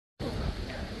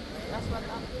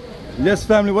Yes,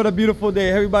 family, what a beautiful day.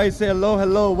 Everybody say hello,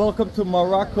 hello. Welcome to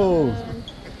Morocco.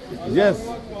 Yes,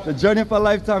 the journey of a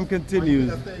lifetime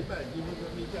continues.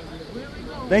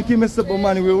 Thank you, Mr.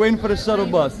 Bomani. We're waiting for the shuttle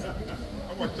bus.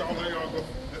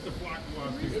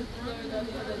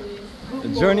 The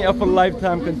journey of a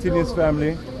lifetime continues,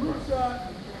 family.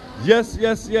 Yes,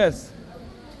 yes, yes.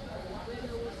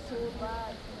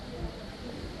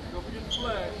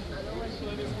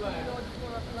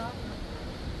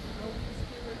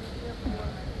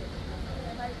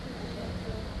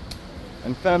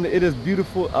 And family, it is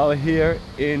beautiful out here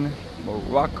in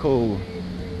Morocco.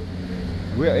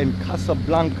 We're in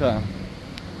Casablanca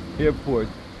airport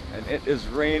and it is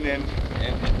raining,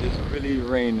 and it is really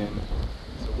raining.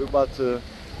 So we're about to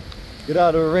get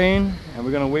out of the rain and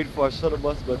we're gonna wait for our shuttle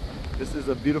bus, but this is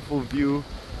a beautiful view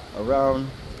around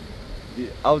the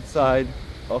outside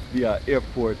of the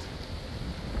airport.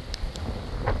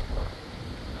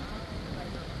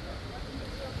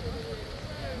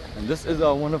 And this is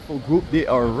a wonderful group. They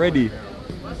are ready.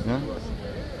 Yeah?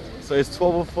 So it's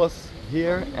 12 of us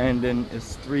here and then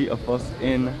it's 3 of us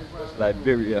in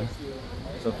Liberia.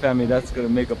 So family, that's gonna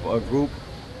make up our group.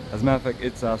 As a matter of fact,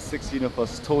 it's 16 of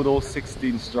us total,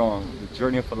 16 strong. The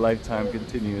journey of a lifetime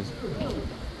continues.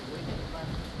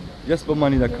 Yes,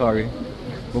 Bomani Dakari.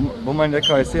 Bomani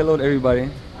Dakari, say hello to everybody.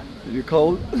 You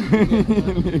cold?